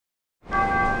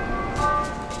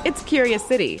It's Curious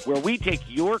City, where we take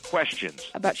your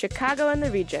questions about Chicago and the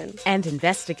region and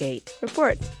investigate,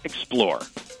 report, explore.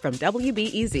 From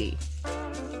WBEZ.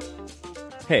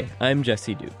 Hey, I'm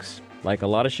Jesse Dukes. Like a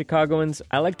lot of Chicagoans,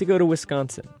 I like to go to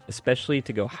Wisconsin, especially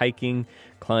to go hiking,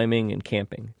 climbing, and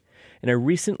camping. And I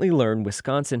recently learned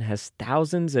Wisconsin has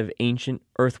thousands of ancient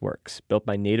earthworks built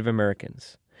by Native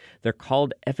Americans. They're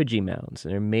called effigy mounds,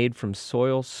 and they're made from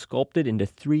soil sculpted into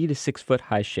 3 to 6 foot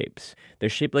high shapes. They're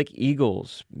shaped like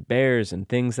eagles, bears, and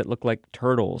things that look like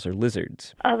turtles or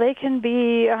lizards. They can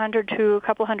be 100 to a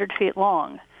couple hundred feet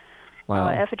long. Wow.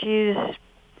 Effigies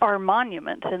are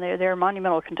monuments, and they're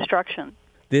monumental construction.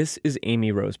 This is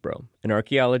Amy Roseborough, an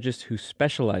archaeologist who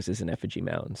specializes in effigy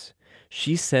mounds.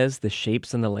 She says the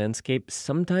shapes on the landscape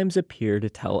sometimes appear to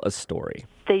tell a story.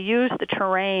 They use the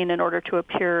terrain in order to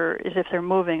appear as if they're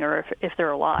moving or if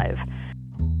they're alive.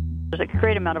 There's a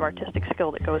great amount of artistic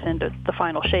skill that goes into the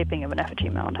final shaping of an effigy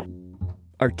mound.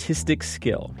 Artistic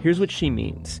skill. Here's what she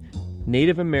means.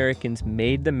 Native Americans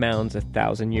made the mounds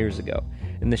 1,000 years ago,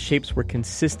 and the shapes were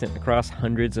consistent across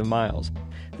hundreds of miles.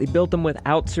 They built them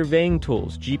without surveying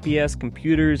tools, GPS,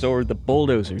 computers, or the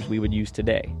bulldozers we would use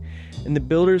today. And the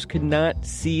builders could not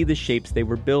see the shapes they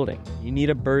were building. You need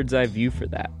a bird's eye view for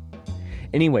that.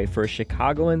 Anyway, for a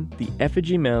Chicagoan, the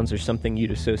effigy mounds are something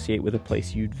you'd associate with a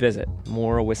place you'd visit,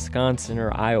 more a Wisconsin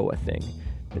or Iowa thing,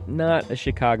 but not a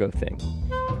Chicago thing.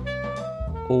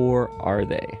 Or are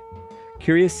they?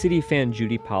 Curious City fan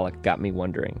Judy Pollack got me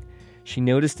wondering. She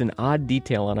noticed an odd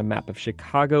detail on a map of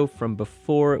Chicago from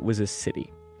before it was a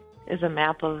city. Is a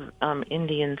map of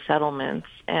Indian settlements,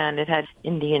 and it had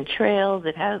Indian trails,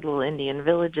 it had little Indian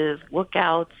villages,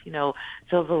 lookouts, so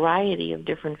a variety of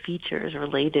different features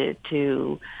related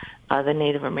to the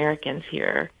Native Americans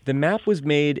here. The map was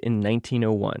made in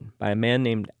 1901 by a man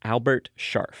named Albert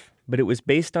Scharf, but it was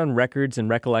based on records and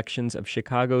recollections of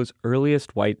Chicago's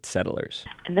earliest white settlers.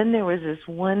 And then there was this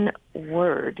one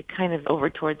word kind of over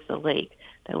towards the lake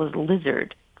that was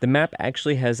lizard. The map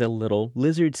actually has a little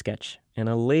lizard sketch and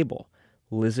a label,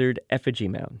 Lizard Effigy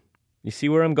Mound. You see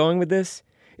where I'm going with this?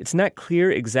 It's not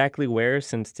clear exactly where,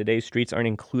 since today's streets aren't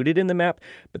included in the map,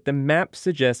 but the map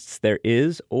suggests there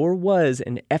is or was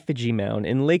an effigy mound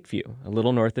in Lakeview, a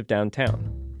little north of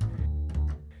downtown.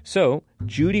 So,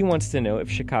 Judy wants to know if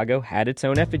Chicago had its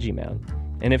own effigy mound,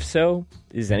 and if so,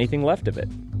 is anything left of it?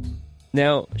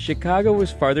 Now, Chicago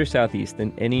was farther southeast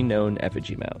than any known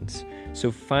effigy mounds,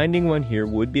 so finding one here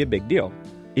would be a big deal.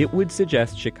 It would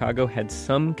suggest Chicago had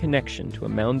some connection to a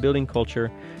mound-building culture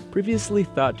previously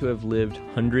thought to have lived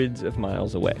hundreds of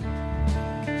miles away.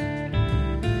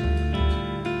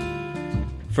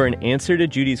 For an answer to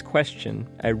Judy's question,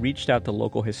 I reached out to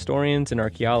local historians and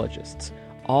archaeologists,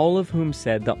 all of whom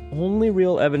said the only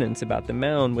real evidence about the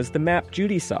mound was the map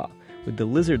Judy saw with the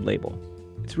lizard label.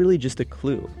 It's really just a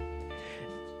clue.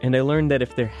 And I learned that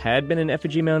if there had been an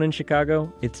effigy mound in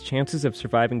Chicago, its chances of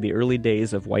surviving the early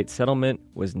days of white settlement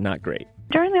was not great.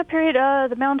 During that period,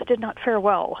 the mounds did not fare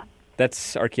well.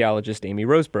 That's archaeologist Amy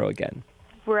Roseborough again.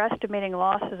 We're estimating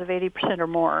losses of 80% or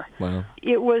more. Wow.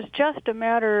 It was just a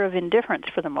matter of indifference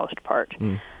for the most part.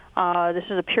 This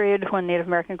is a period when Native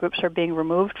American groups are being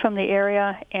removed from the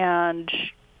area, and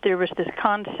there was this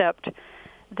concept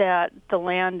that the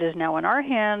land is now in our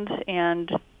hands,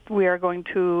 and we are going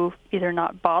to either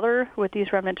not bother with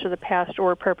these remnants of the past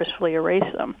or purposefully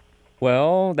erase them.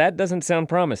 Well, that doesn't sound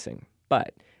promising,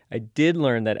 but I did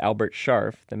learn that Albert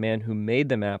Scharf, the man who made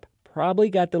the map, probably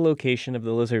got the location of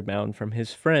the lizard mound from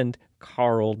his friend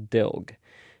Carl Dilg.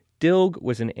 Dilg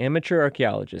was an amateur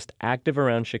archaeologist active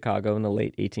around Chicago in the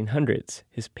late 1800s.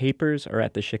 His papers are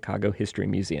at the Chicago History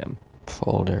Museum.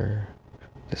 Folder.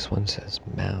 This one says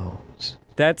mounds.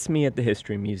 That's me at the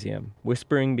History Museum,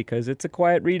 whispering because it's a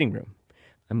quiet reading room.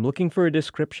 I'm looking for a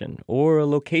description or a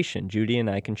location Judy and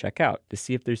I can check out to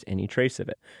see if there's any trace of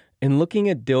it. In looking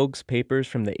at Dilg's papers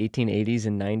from the 1880s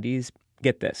and 90s,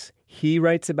 get this, he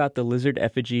writes about the lizard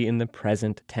effigy in the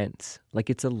present tense, like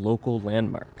it's a local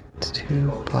landmark. It's 2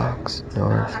 blocks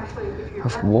north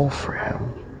of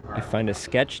Wolfram. I find a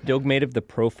sketch Dilg made of the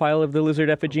profile of the lizard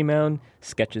effigy mound,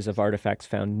 sketches of artifacts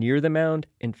found near the mound,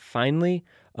 and finally,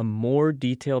 a more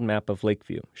detailed map of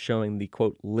Lakeview showing the,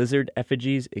 quote, lizard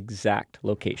effigy's exact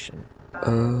location.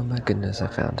 Oh my goodness, I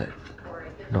found it.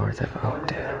 North of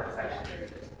Oakdale.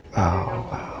 Oh,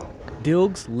 wow.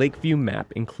 Dilg's Lakeview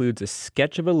map includes a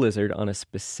sketch of a lizard on a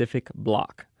specific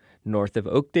block, north of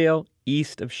Oakdale,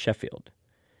 east of Sheffield.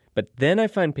 But then I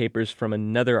find papers from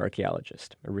another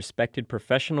archaeologist, a respected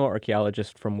professional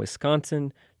archaeologist from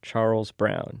Wisconsin, Charles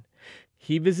Brown.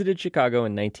 He visited Chicago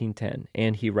in 1910,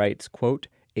 and he writes, quote,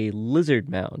 a lizard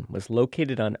mound was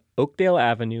located on Oakdale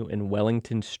Avenue and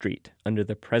Wellington Street under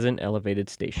the present elevated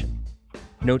station.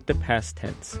 Note the past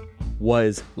tense,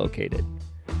 was located.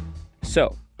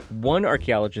 So, one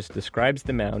archaeologist describes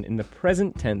the mound in the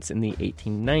present tense in the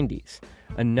 1890s,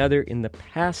 another in the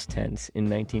past tense in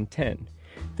 1910.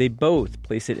 They both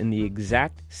place it in the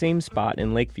exact same spot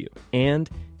in Lakeview. And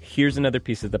here's another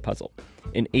piece of the puzzle.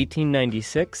 In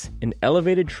 1896, an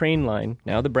elevated train line,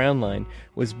 now the Brown Line,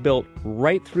 was built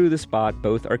right through the spot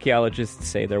both archaeologists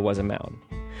say there was a mound.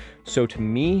 So to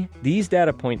me, these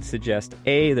data points suggest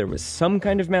A, there was some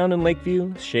kind of mound in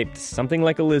Lakeview, shaped something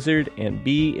like a lizard, and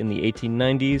B, in the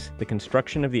 1890s, the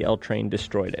construction of the L train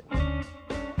destroyed it.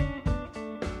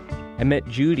 I met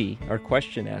Judy, our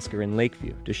question asker in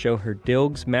Lakeview, to show her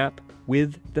Dilg's map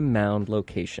with the mound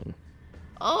location.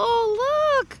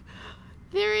 Oh, look!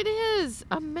 There it is,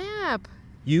 a map.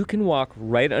 You can walk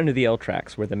right under the L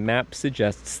tracks where the map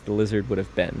suggests the lizard would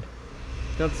have been.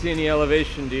 Don't see any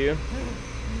elevation, do you?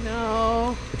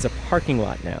 No. It's a parking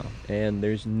lot now, and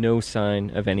there's no sign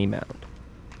of any mound.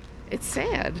 It's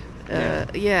sad.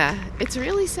 Yeah, it's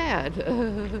really sad.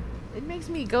 It makes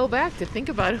me go back to think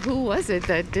about who was it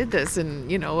that did this and,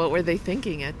 what were they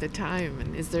thinking at the time?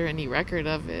 And is there any record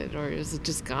of it, or is it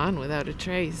just gone without a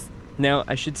trace? Now,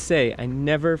 I should say, I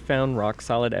never found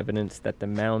rock-solid evidence that the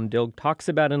mound Dilg talks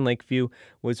about in Lakeview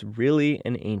was really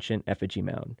an ancient effigy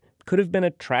mound. Could have been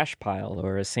a trash pile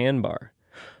or a sandbar.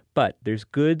 But there's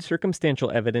good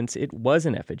circumstantial evidence it was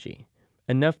an effigy.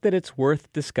 Enough that it's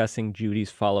worth discussing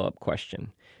Judy's follow-up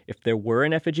question. If there were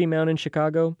an effigy mound in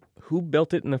Chicago, who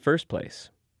built it in the first place?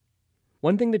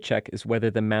 One thing to check is whether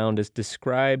the mound as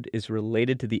described is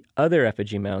related to the other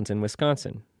effigy mounds in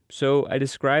Wisconsin. So I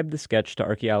described the sketch to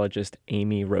archaeologist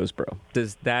Amy Roseborough.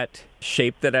 Does that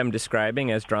shape that I'm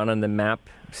describing as drawn on the map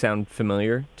sound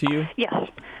familiar to you? Yes.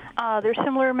 There's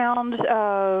similar mounds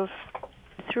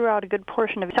throughout a good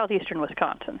portion of southeastern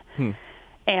Wisconsin.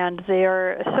 And they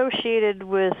are associated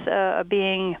with a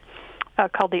being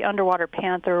called the underwater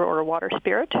panther or water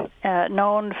spirit,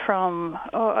 known from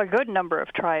a good number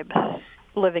of tribes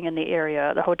living in the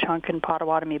area. The Ho-Chunk and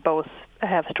Potawatomi both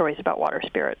have stories about water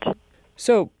spirits.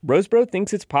 So, Roseborough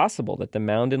thinks it's possible that the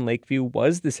mound in Lakeview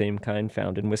was the same kind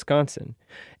found in Wisconsin.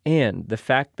 And the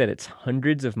fact that it's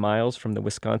hundreds of miles from the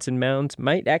Wisconsin mounds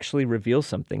might actually reveal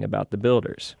something about the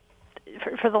builders.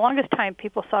 For the longest time,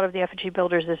 people thought of the effigy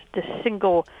builders as this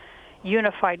single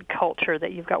unified culture,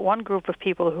 that you've got one group of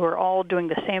people who are all doing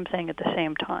the same thing at the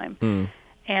same time.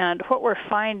 And what we're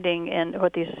finding and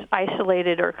what these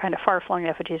isolated or kind of far-flung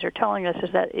effigies are telling us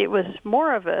is that it was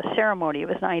more of a ceremony, it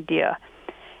was an idea,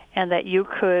 and that you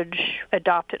could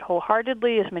adopt it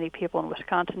wholeheartedly, as many people in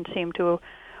Wisconsin seem to,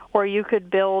 or you could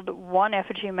build one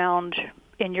effigy mound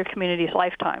in your community's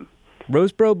lifetime.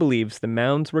 Roseborough believes the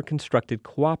mounds were constructed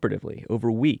cooperatively over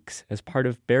weeks as part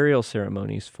of burial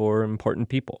ceremonies for important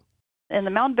people. And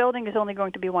the mound building is only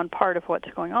going to be one part of what's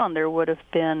going on. There would have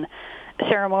been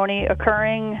ceremony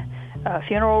occurring,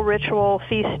 funeral ritual,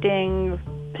 feasting,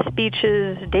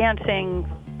 speeches, dancing.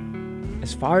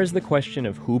 As far as the question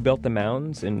of who built the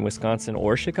mounds in Wisconsin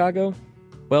or Chicago,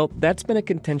 well, that's been a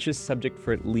contentious subject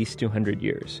for at least 200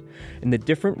 years. And the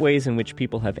different ways in which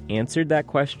people have answered that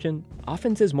question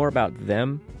often says more about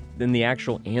them than the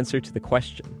actual answer to the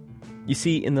question. You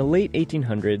see, in the late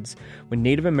 1800s, when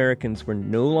Native Americans were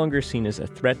no longer seen as a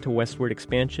threat to westward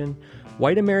expansion,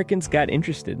 white Americans got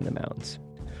interested in the mounds.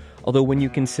 Although when you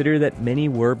consider that many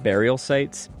were burial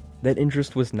sites, that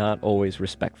interest was not always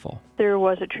respectful. There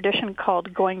was a tradition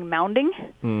called going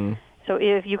mounding. So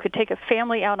if you could take a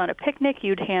family out on a picnic,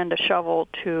 you'd hand a shovel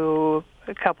to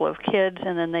a couple of kids,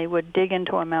 and then they would dig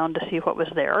into a mound to see what was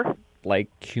there. Like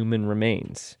human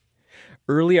remains.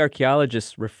 Early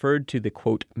archaeologists referred to the,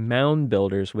 quote, mound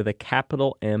builders with a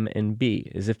capital M and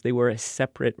B, as if they were a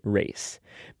separate race.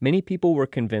 Many people were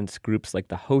convinced groups like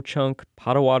the Ho-Chunk,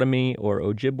 Potawatomi, or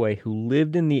Ojibwe who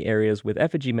lived in the areas with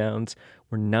effigy mounds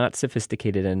were not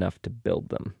sophisticated enough to build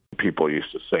them. People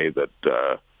used to say that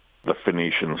the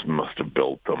Phoenicians must have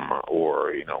built them, or,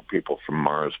 people from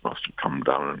Mars must have come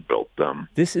down and built them.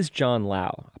 This is John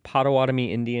Lau, a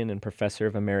Potawatomi Indian and professor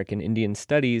of American Indian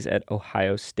Studies at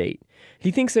Ohio State.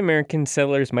 He thinks American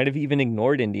settlers might have even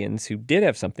ignored Indians who did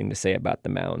have something to say about the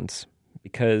mounds,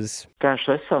 because... Gosh,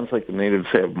 that sounds like the natives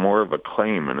have more of a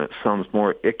claim, and it sounds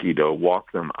more icky to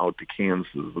walk them out to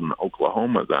Kansas and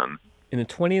Oklahoma then. In the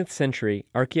 20th century,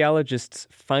 archaeologists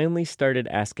finally started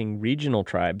asking regional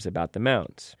tribes about the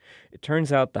mounds. It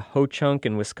turns out the Ho-Chunk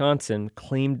in Wisconsin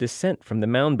claimed descent from the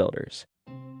mound builders.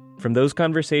 From those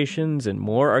conversations and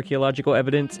more archaeological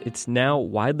evidence, it's now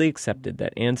widely accepted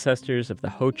that ancestors of the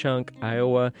Ho-Chunk,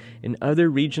 Iowa, and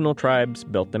other regional tribes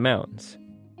built the mounds.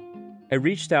 I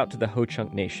reached out to the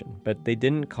Ho-Chunk Nation, but they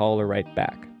didn't call or write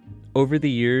back. Over the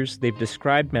years, they've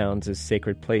described mounds as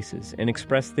sacred places and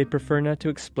expressed they'd prefer not to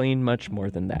explain much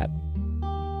more than that.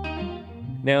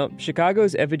 Now,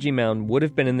 Chicago's effigy mound would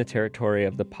have been in the territory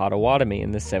of the Potawatomi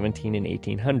in the 17 and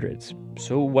 1800s.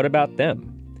 So what about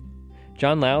them?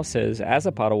 John Lau says, as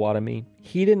a Potawatomi,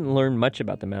 he didn't learn much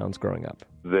about the mounds growing up.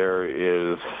 There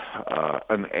is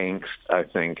an angst, I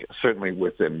think, certainly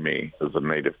within me as a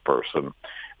Native person,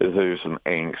 is there's an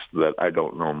angst that I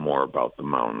don't know more about the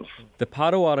mounds. The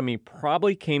Potawatomi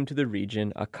probably came to the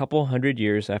region a couple hundred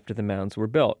years after the mounds were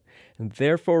built, and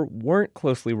therefore weren't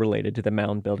closely related to the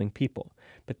mound-building people.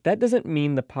 But that doesn't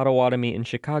mean the Potawatomi in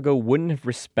Chicago wouldn't have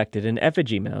respected an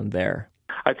effigy mound there.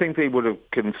 I think they would have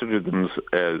considered them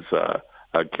as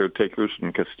caretakers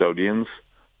and custodians.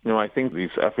 I think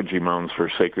these effigy mounds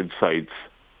were sacred sites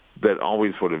that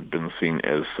always would have been seen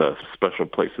as special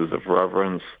places of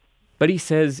reverence. But he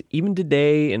says, even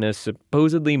today, in a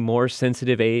supposedly more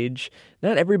sensitive age,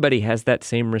 not everybody has that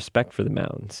same respect for the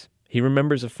mounds. He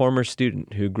remembers a former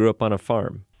student who grew up on a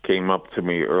farm. Came up to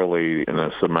me early in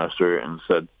a semester and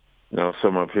said,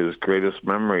 some of his greatest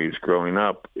memories growing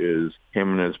up is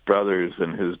him and his brothers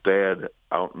and his dad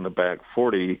out in the back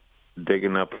 40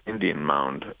 digging up Indian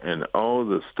mound. And,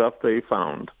 the stuff they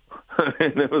found.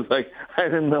 And it was like, I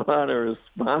didn't know how to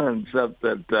respond, except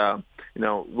that,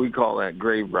 we call that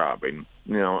grave robbing.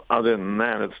 Other than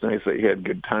that, it's nice that you had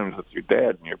good times with your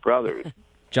dad and your brothers.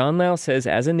 John Lau says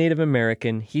as a Native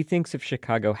American, he thinks if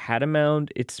Chicago had a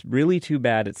mound, it's really too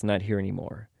bad it's not here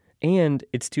anymore. And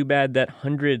it's too bad that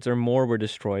hundreds or more were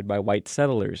destroyed by white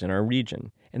settlers in our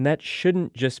region. And that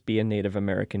shouldn't just be a Native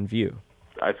American view.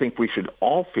 I think we should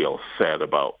all feel sad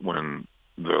about when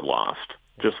they're lost.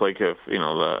 Just like if,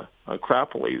 the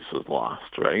Acropolis was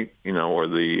lost, right? Or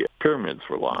the pyramids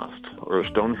were lost, or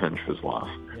Stonehenge was lost.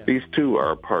 Yeah. These two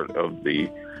are a part of the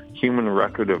human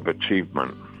record of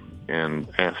achievement and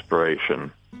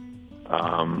aspiration.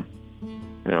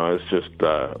 It's just,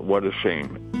 what a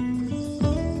shame.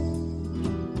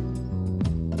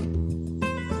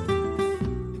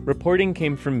 Reporting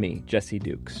came from me, Jesse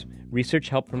Dukes. Research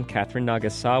help from Catherine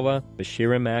Nagasawa,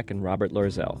 Bashira Mack, and Robert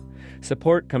Lorzell.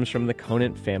 Support comes from the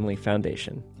Conant Family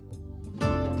Foundation.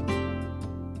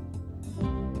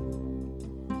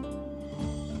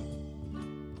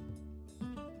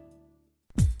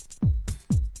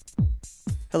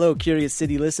 Hello, Curious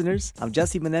City listeners. I'm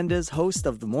Jesse Menendez, host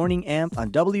of The Morning Amp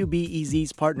on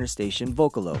WBEZ's partner station,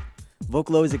 Vocalo.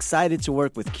 Vocalo is excited to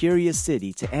work with Curious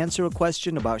City to answer a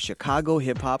question about Chicago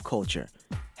hip-hop culture.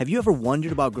 Have you ever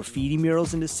wondered about graffiti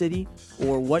murals in the city?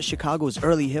 Or what Chicago's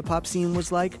early hip-hop scene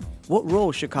was like? What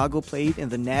role Chicago played in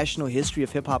the national history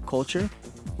of hip-hop culture?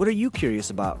 What are you curious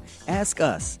about? Ask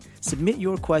us. Submit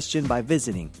your question by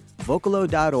visiting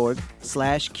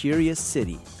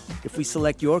vocalo.org/CuriousCity. If we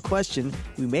select your question,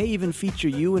 we may even feature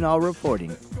you in our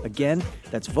reporting. Again,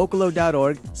 that's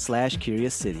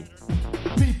vocalo.org/CuriousCity.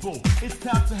 People, it's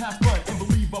time to have fun and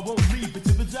believe I won't leave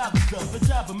until the job is done. The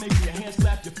job will make your hands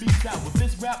clap, your feet out. With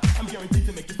this rap, I'm guaranteed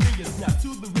to make your fingers snap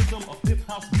to the rhythm of hip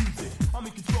house music. I'm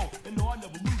in control and no, I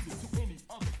never lose it to any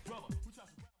other brother.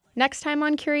 Next time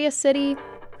on Curious City,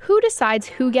 who decides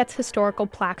who gets historical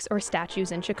plaques or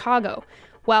statues in Chicago?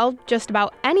 Well, just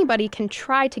about anybody can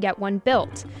try to get one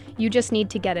built. You just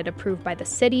need to get it approved by the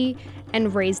city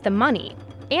and raise the money.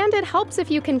 And it helps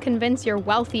if you can convince your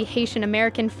wealthy Haitian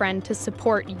American friend to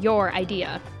support your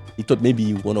idea. He thought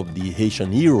maybe one of the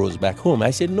Haitian heroes back home.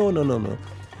 I said, no.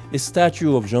 A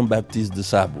statue of Jean-Baptiste de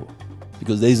Sabo,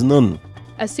 because there is none.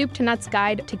 A soup to nuts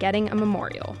guide to getting a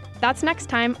memorial. That's next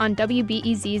time on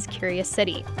WBEZ's Curious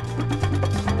City.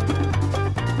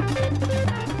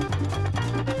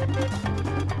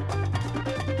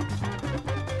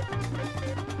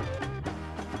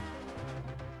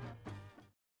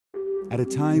 At a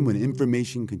time when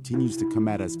information continues to come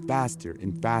at us faster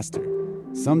and faster,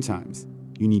 sometimes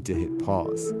you need to hit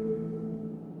pause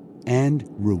and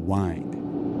rewind.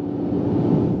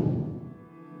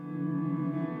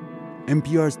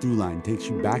 NPR's Throughline takes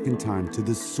you back in time to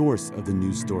the source of the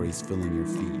news stories filling your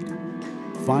feed.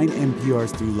 Find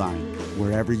NPR's Throughline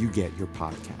wherever you get your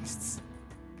podcasts.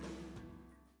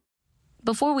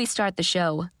 Before we start the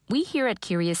show, we here at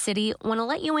Curious City want to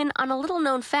let you in on a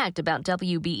little-known fact about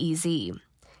WBEZ.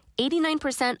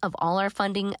 89% of all our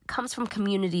funding comes from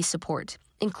community support,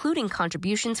 including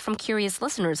contributions from curious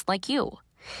listeners like you.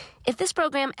 If this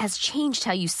program has changed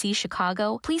how you see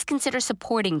Chicago, please consider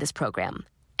supporting this program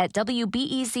at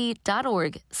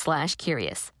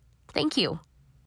WBEZ.org/curious. Thank you.